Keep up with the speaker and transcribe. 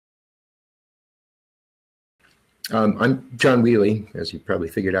I'm John Wiele, as you probably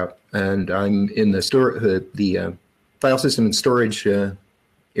figured out, and I'm in the file system and storage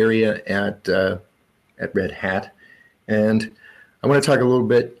area at Red Hat, and I want to talk a little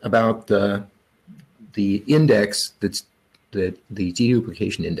bit about the index that's the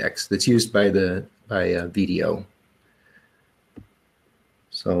deduplication index that's used by VDO.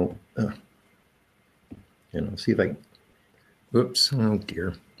 So, see if I. Whoops! Oh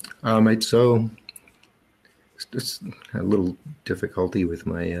dear. So. Just a little difficulty with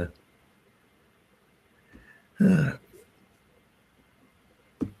my oh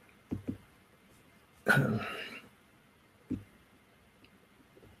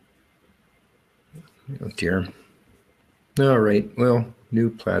dear. All right. Well, new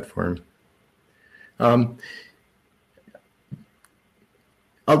platform. I'll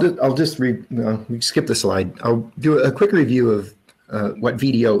just skip the slide. I'll do a quick review of what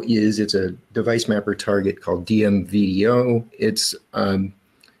VDO is. It's a device mapper target called dm-vdo. It's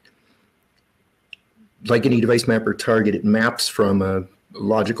like any device mapper target, it maps from a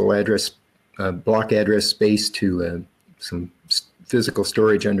logical address, block address space to some physical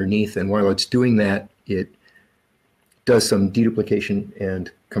storage underneath. And while it's doing that, it does some deduplication and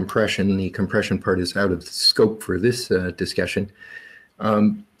compression. The compression part is out of scope for this discussion.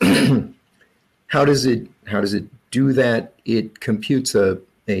 How does it do that? It computes a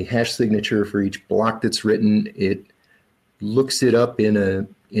hash signature for each block that's written. It looks it up in an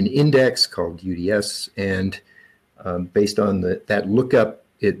index called UDS, and based on that lookup,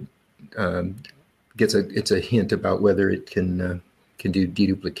 it it's a hint about whether it can do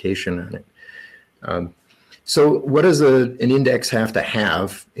deduplication on it. So what does an index have to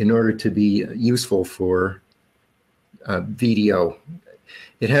have in order to be useful for VDO?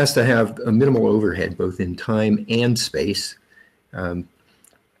 It has to have a minimal overhead, both in time and space.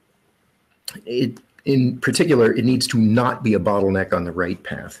 In particular, it needs to not be a bottleneck on the write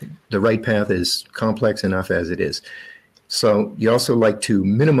path. The write path is complex enough as it is. So you also like to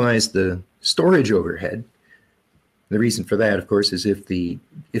minimize the storage overhead. The reason for that, of course, is if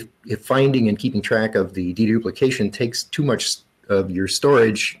finding and keeping track of the deduplication takes too much of your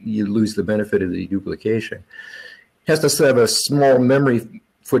storage, you lose the benefit of the deduplication. It has to have a small memory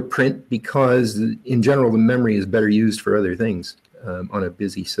footprint because, in general, the memory is better used for other things on a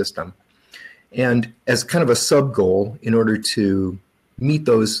busy system. And as kind of a sub-goal, in order to meet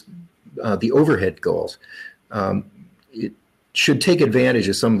those, the overhead goals, it should take advantage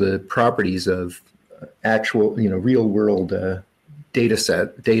of some of the properties of actual, real-world data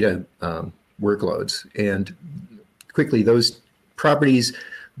workloads. And quickly, those properties,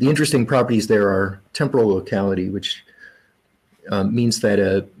 the interesting properties there are temporal locality, which means that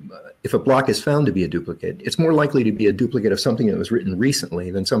if a block is found to be a duplicate, it's more likely to be a duplicate of something that was written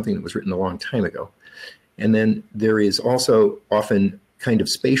recently than something that was written a long time ago. And then there is also often kind of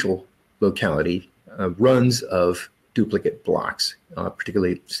spatial locality, runs of duplicate blocks,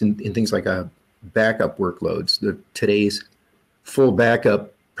 particularly in things like backup workloads. Today's full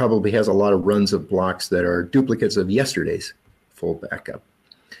backup probably has a lot of runs of blocks that are duplicates of yesterday's full backup.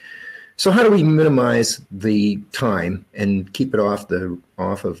 So how do we minimize the time and keep it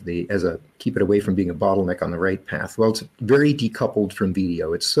keep it away from being a bottleneck on the write path? Well, it's very decoupled from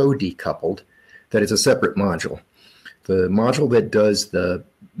VDO. It's so decoupled that it's a separate module. The module that does the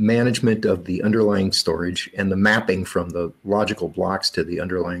management of the underlying storage and the mapping from the logical blocks to the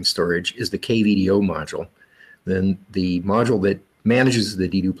underlying storage is the KVDO module. Then the module that manages the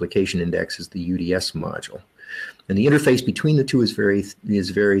deduplication index is the UDS module. And the interface between the two is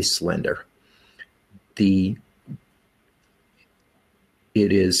very slender. It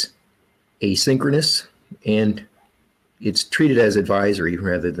is asynchronous, and it's treated as advisory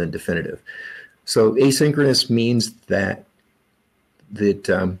rather than definitive. So asynchronous means that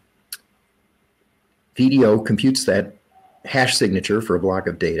VDO computes that hash signature for a block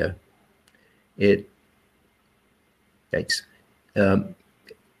of data. It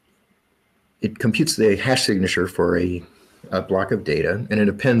computes the hash signature for a block of data, and it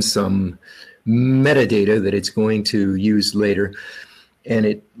appends some metadata that it's going to use later, and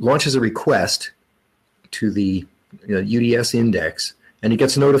it launches a request to the UDS index, and it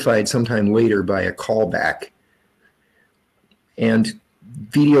gets notified sometime later by a callback. And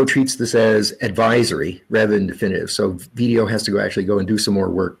VDO treats this as advisory rather than definitive. So VDO has to actually go and do some more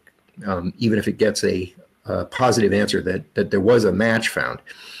work, even if it gets a positive answer that there was a match found.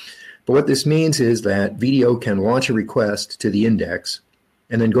 But what this means is that VDO can launch a request to the index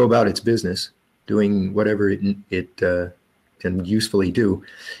and then go about its business, doing whatever it can usefully do.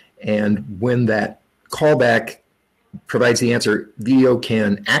 And when that callback provides the answer, VDO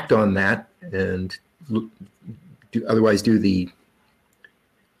can act on that and otherwise do the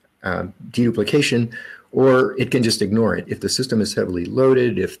deduplication, or it can just ignore it. If the system is heavily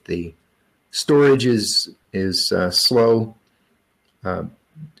loaded, if the storage is slow,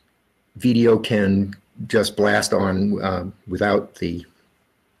 VDO can just blast on without the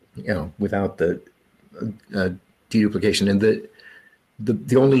deduplication. And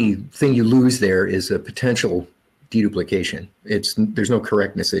the only thing you lose there is a potential deduplication. There's no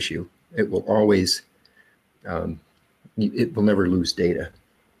correctness issue. It will always, it will never lose data.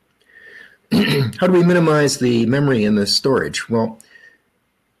 How do we minimize the memory and the storage? Well,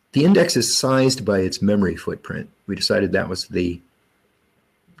 the index is sized by its memory footprint. We decided that was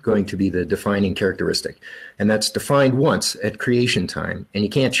going to be the defining characteristic. And that's defined once at creation time, and you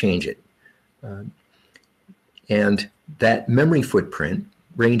can't change it. And that memory footprint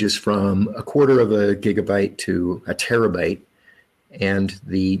ranges from 1/4 of a gigabyte to a terabyte, and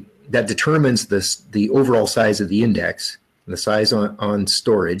that determines the overall size of the index, the size on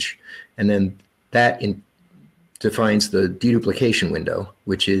storage, and then that defines the deduplication window,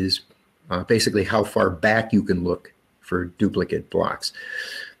 which is basically how far back you can look for duplicate blocks.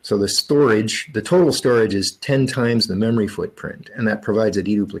 So the total storage is 10 times the memory footprint, and that provides a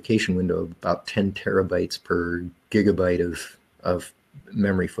deduplication window of about 10 terabytes per gigabyte of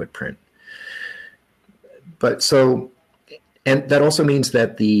memory footprint. And that also means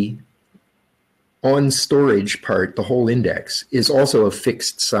that the on storage part, the whole index, is also a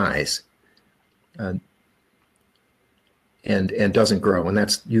fixed size and doesn't grow. And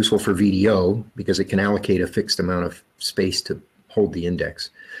that's useful for VDO because it can allocate a fixed amount of space to hold the index.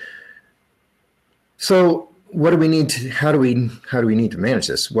 So what do we need to, how do we need to manage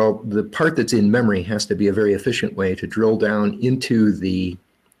this? Well, the part that's in memory has to be a very efficient way to drill down into the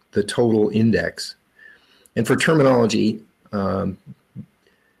total index. And for terminology,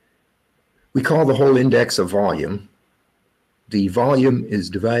 we call the whole index a volume. The volume is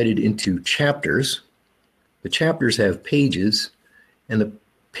divided into chapters. The chapters have pages, and the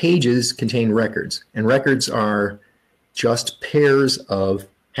pages contain records. And records are just pairs of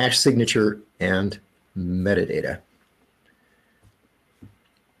hash signature and metadata.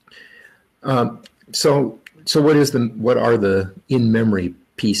 So what are the in-memory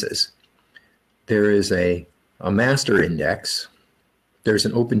pieces? There is a master index, there's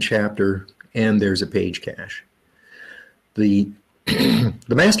an open chapter, and there's a page cache. The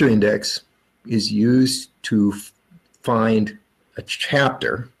master index is used to find a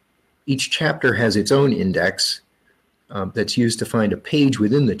chapter. Each chapter has its own index that's used to find a page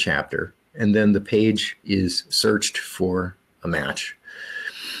within the chapter, and then the page is searched for a match.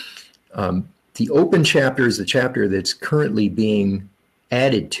 The open chapter is the chapter that's currently being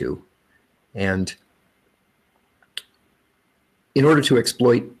added to, and in order to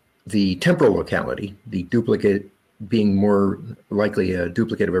exploit the temporal locality, the duplicate being more likely a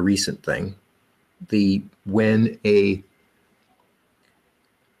duplicate of a recent thing, when a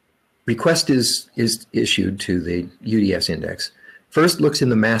request is issued to the UDS index, first looks in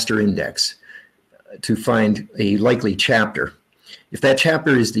the master index to find a likely chapter. If that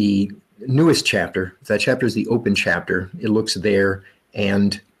chapter is the newest chapter, if that chapter is the open chapter, it looks there,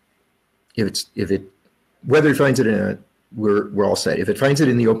 and whether it finds it in a, we're all set. If it finds it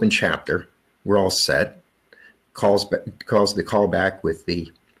in the open chapter, we're all set. Calls the callback with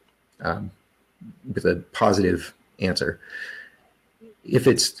a positive answer. If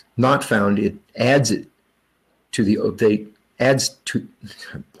it's not found, it adds it to the open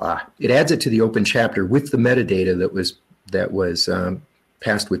chapter with the metadata that was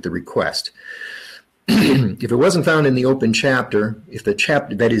passed with the request. If it wasn't found in the open chapter, if the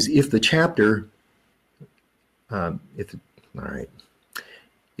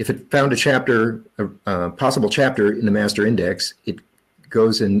it found a chapter, a possible chapter in the master index, it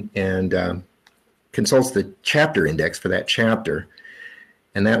goes in and consults the chapter index for that chapter,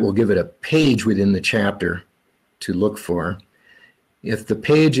 and that will give it a page within the chapter to look for. If the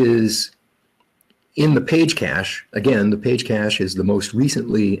page is in the page cache, again, the page cache is the most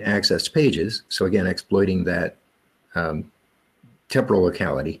recently accessed pages, so again, exploiting that temporal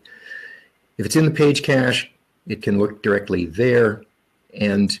locality. If it's in the page cache, it can look directly there,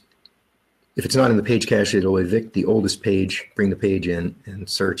 and if it's not in the page cache, it'll evict the oldest page, bring the page in, and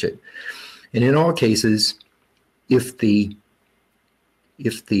search it. And in all cases, if the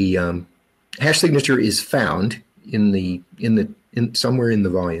hash signature is found somewhere in the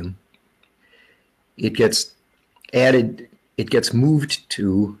volume, it gets added, it gets moved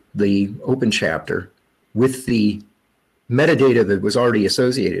to the open chapter with the metadata that was already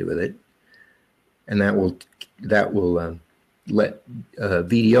associated with it, and that will let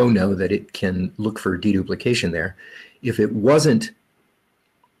VDO know that it can look for deduplication there. If it wasn't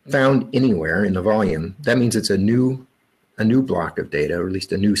found anywhere in the volume, that means it's a new block of data, or at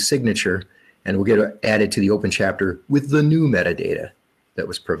least a new signature, and will get added to the open chapter with the new metadata that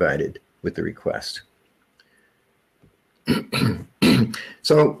was provided with the request.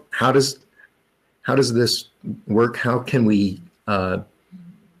 So how does this work? How can we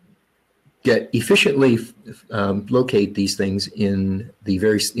efficiently locate these things in the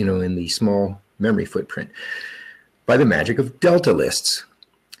in the small memory footprint? By the magic of delta lists.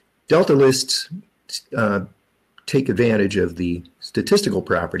 Delta lists take advantage of the statistical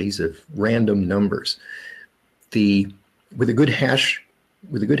properties of random numbers. With a good hash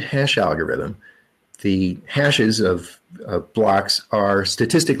algorithm, the hashes of blocks are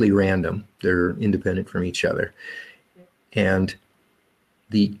statistically random. They're independent from each other. And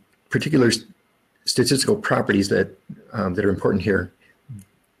the particular statistical properties that are important here,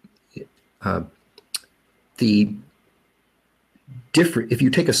 if you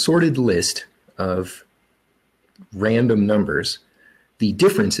take a sorted list of random numbers, the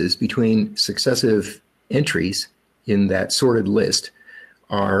differences between successive entries in that sorted list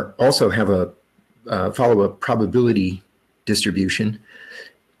also have follow a probability distribution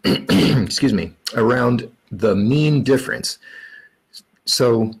excuse me, around the mean difference.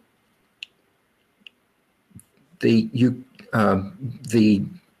 So the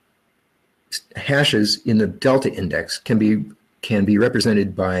hashes in the delta index can be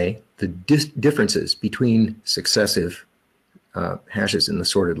represented by the differences between successive hashes in the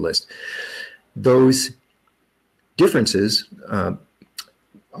sorted list. Those differences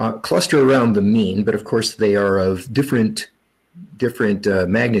cluster around the mean, but of course they are of different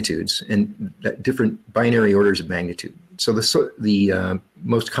magnitudes and different binary orders of magnitude. So the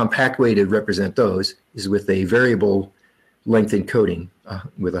most compact way to represent those is with a variable length encoding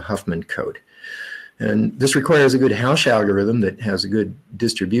with a Huffman code. And this requires a good hash algorithm that has a good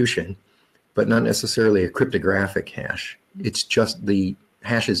distribution, but not necessarily a cryptographic hash. It's just the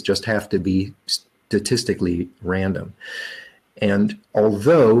hashes just have to be statistically random. And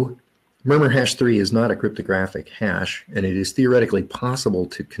although Murmur hash 3 is not a cryptographic hash, and it is theoretically possible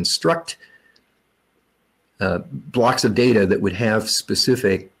to construct blocks of data that would have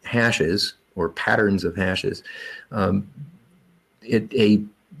specific hashes or patterns of hashes, a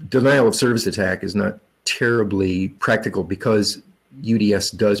denial of service attack is not terribly practical because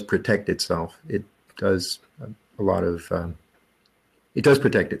UDS does protect itself. It does a lot of, it does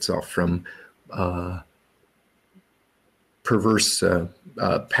protect itself from perverse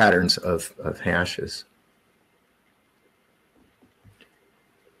patterns of hashes.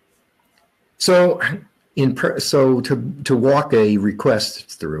 So, to walk a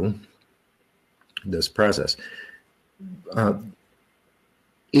request through this process,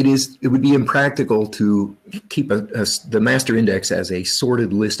 it would be impractical to keep the master index as a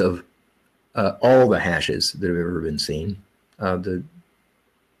sorted list of all the hashes that have ever been seen. The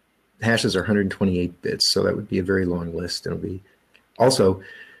hashes are 128 bits, so that would be a very long list. It'll be also,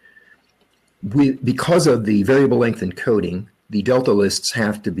 because of the variable length encoding, the delta lists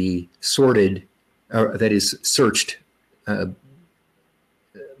have to be sorted, that is searched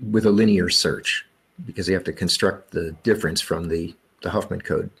with a linear search, because you have to construct the difference from the Huffman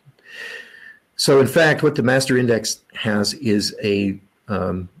code. So in fact, what the master index has is an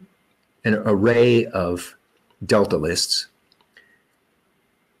array of delta lists.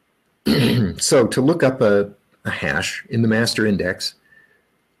 So to look up a hash in the master index,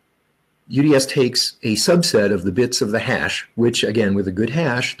 UDS takes a subset of the bits of the hash, which again, with a good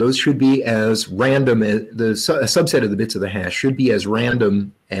hash, those should be as random, a subset of the bits of the hash should be as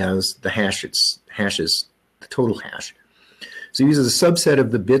random as the hashes, the total hash. So it uses a subset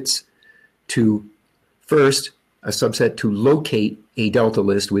of the bits to, first, a subset to locate a delta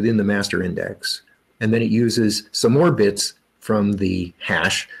list within the master index. And then it uses some more bits from the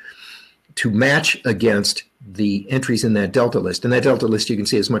hash to match against the entries in that delta list. And that delta list, you can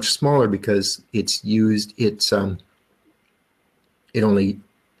see, is much smaller because it uses a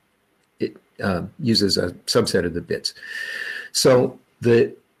subset of the bits. So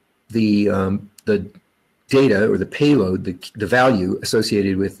the data or the payload, the value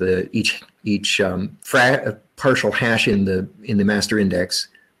associated with each partial hash in the master index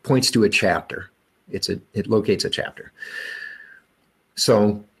points to a chapter. It locates a chapter.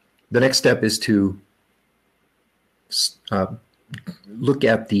 So the next step is to look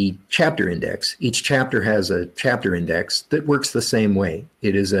at the chapter index. Each chapter has a chapter index that works the same way.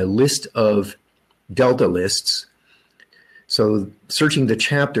 It is a list of delta lists. So searching the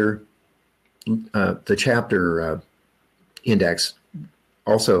chapter index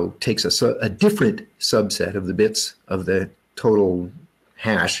also takes a different subset of the bits of the total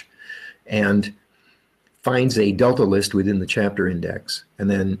hash and finds a delta list within the chapter index and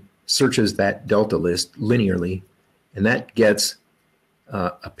then searches that delta list linearly, and that gets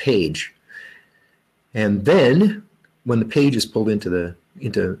a page. And then when the page is pulled into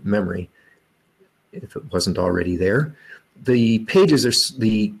memory, if it wasn't already there, the pages are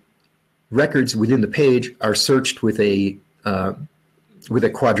the records within the page are searched with a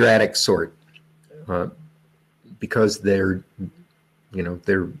quadratic sort because they're in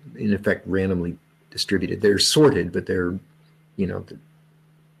effect randomly distributed. They're sorted, but they're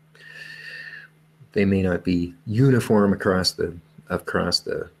they may not be uniform across the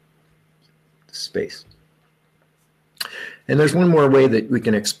space. And there's one more way that we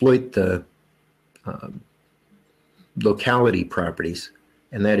can exploit the locality properties,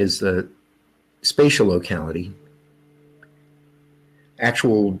 and that is the spatial locality.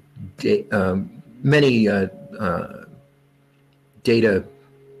 Many data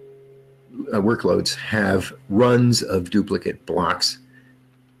workloads have runs of duplicate blocks.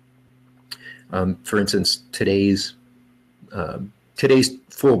 For instance, today's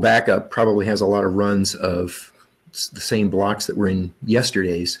full backup probably has a lot of runs of the same blocks that were in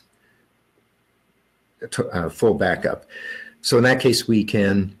yesterday's full backup. So in that case, we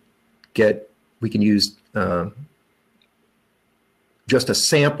can use just a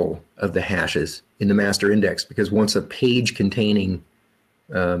sample of the hashes in the master index, because once a page containing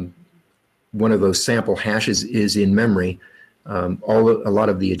one of those sample hashes is in memory, a lot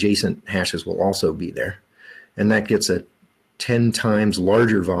of the adjacent hashes will also be there. And that gets a 10 times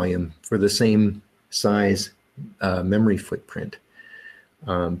larger volume for the same size memory footprint.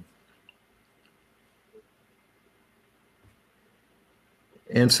 And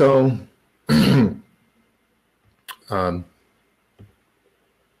so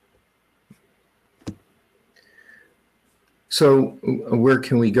so where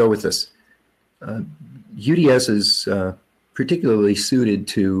can we go with this? UDS is particularly suited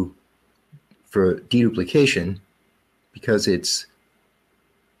for deduplication because it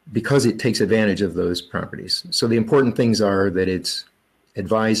takes advantage of those properties. So the important things are that it's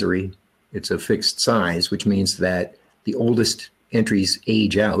advisory, it's a fixed size, which means that the oldest entries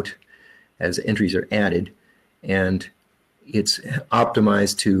age out as entries are added, and it's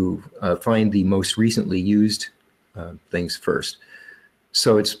optimized to find the most recently used things first.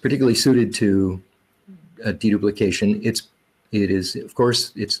 So it's particularly suited to deduplication. It is, of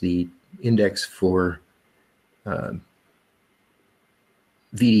course, it's the index for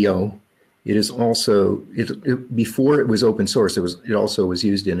VDO. It is also, before it was open source, it also was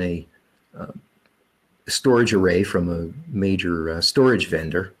used in a storage array from a major storage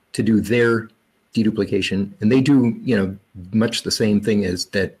vendor to do their deduplication, and they do much the same thing as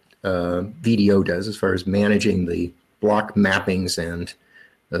that VDO does as far as managing the block mappings and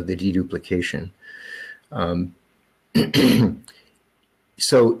the deduplication.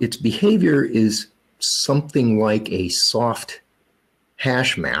 So its behavior is something like a soft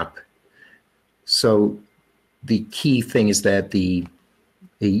hash map. So the key thing is that a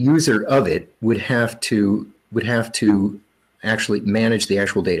user of it would have to actually manage the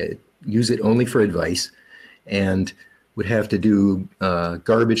actual data, use it only for advice, and would have to do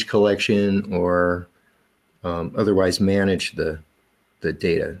garbage collection or otherwise manage the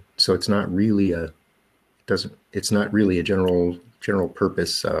data. So it's not really a general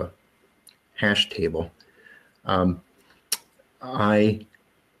purpose hash table. I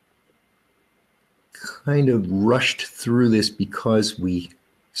kind of rushed through this because we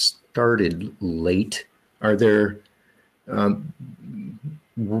started late. Are there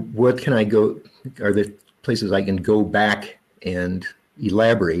what can I go? Are there places I can go back and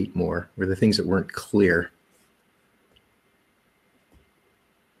elaborate more? Were there things that weren't clear?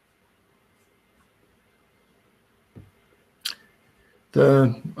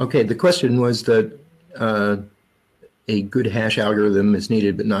 The question was that a good hash algorithm is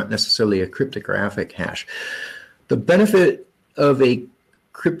needed, but not necessarily a cryptographic hash. The benefit of a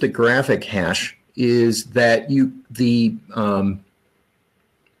cryptographic hash is that you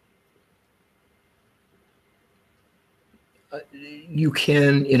can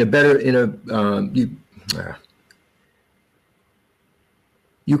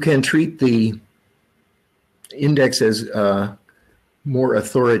you can treat the index as more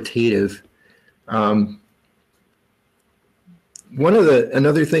authoritative. Another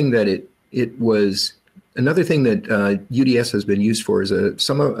thing that UDS has been used for is a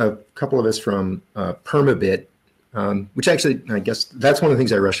couple of us from Permabit which actually, I guess, that's one of the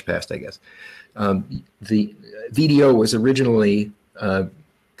things I rushed past, I guess. The VDO was originally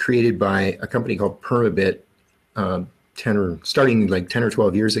created by a company called Permabit starting like 10 or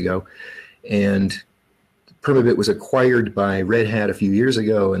 12 years ago. And Permabit was acquired by Red Hat a few years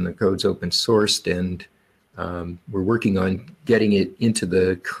ago, and the code's open sourced, and we're working on getting it into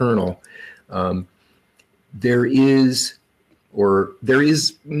the kernel. There is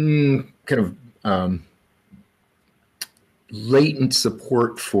kind of latent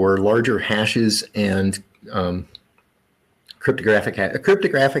support for larger hashes and cryptographic hash. A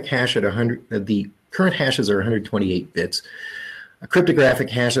cryptographic hash at 100, the current hashes are 128 bits. A cryptographic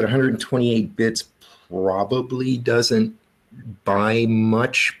hash at 128 bits probably doesn't buy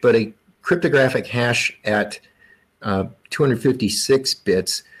much, but a cryptographic hash at 256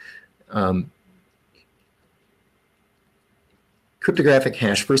 bits, cryptographic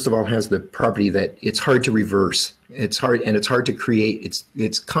hash, first of all, has the property that it's hard to reverse. It's hard to create.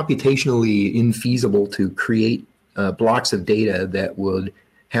 It's computationally infeasible to create blocks of data that would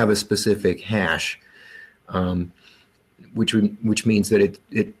have a specific hash, which means that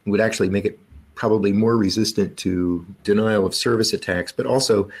it would actually make it probably more resistant to denial of service attacks. But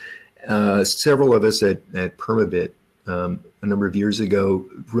also, several of us at Permabit a number of years ago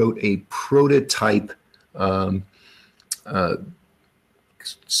wrote a prototype kind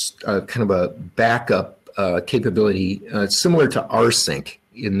of a backup capability similar to rsync,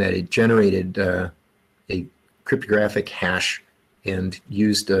 in that it generated a cryptographic hash and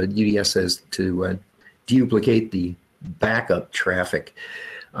used UDS to deduplicate the backup traffic.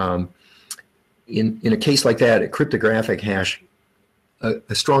 In a case like that, a cryptographic hash,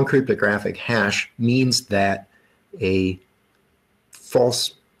 a strong cryptographic hash means that a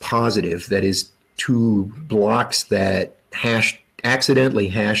false positive, that is, two blocks that accidentally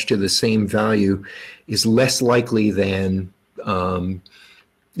hash to the same value, is less likely than a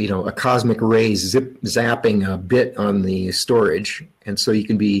cosmic ray zapping a bit on the storage. And so you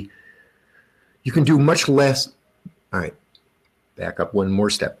can do much less. All right, back up one more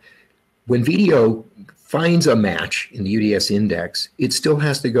step. When VDO finds a match in the UDS index, it still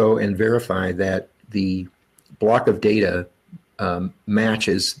has to go and verify that the block of data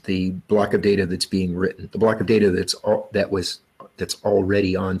matches the block of data that's being written. The block of data that's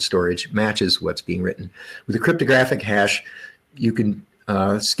already on storage matches what's being written. With a cryptographic hash, you can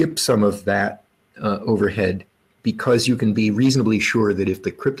skip some of that overhead, because you can be reasonably sure that if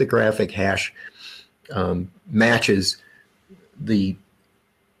the cryptographic hash matches, the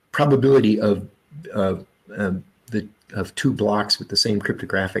probability of two blocks with the same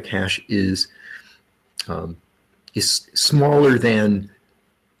cryptographic hash is smaller than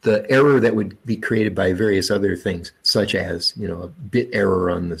the error that would be created by various other things, such as a bit error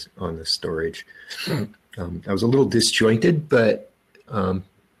on the storage. I was a little disjointed, but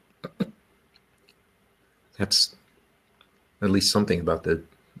that's at least something about the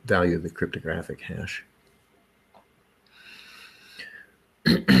value of the cryptographic hash.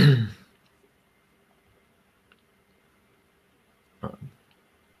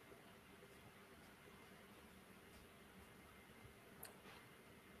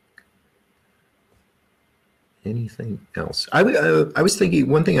 Anything else? I was thinking,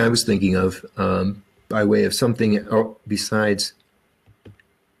 one thing I was thinking of by way of something besides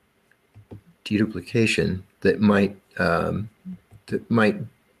deduplication that might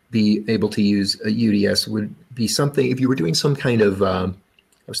be able to use a UDS would be something, if you were doing some kind of, I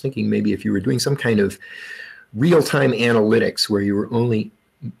was thinking maybe if you were doing some kind of real-time analytics where you were only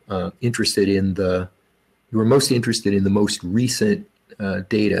interested in you were most interested in the most recent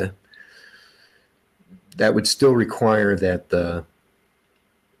data, that would still require that the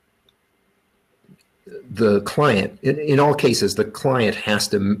client, in all cases, the client has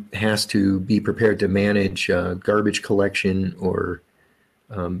to be prepared to manage garbage collection, or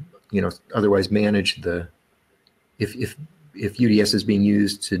otherwise manage if UDS is being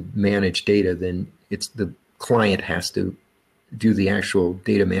used to manage data, then it's the client has to do the actual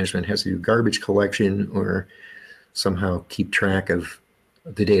data management, has to do garbage collection, or somehow keep track of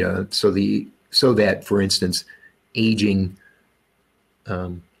the data, so that, for instance, aging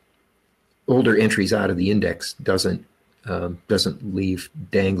older entries out of the index doesn't leave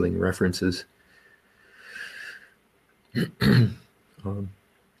dangling references. It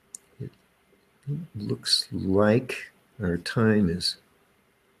looks like our time is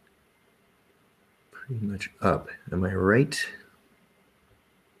pretty much up. Am I right?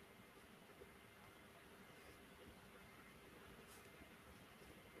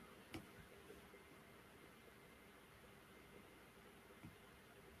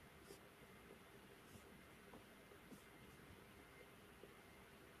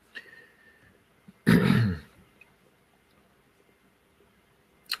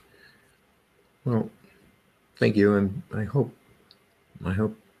 Well, thank you, and I hope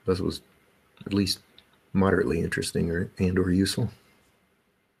this was at least moderately interesting or useful.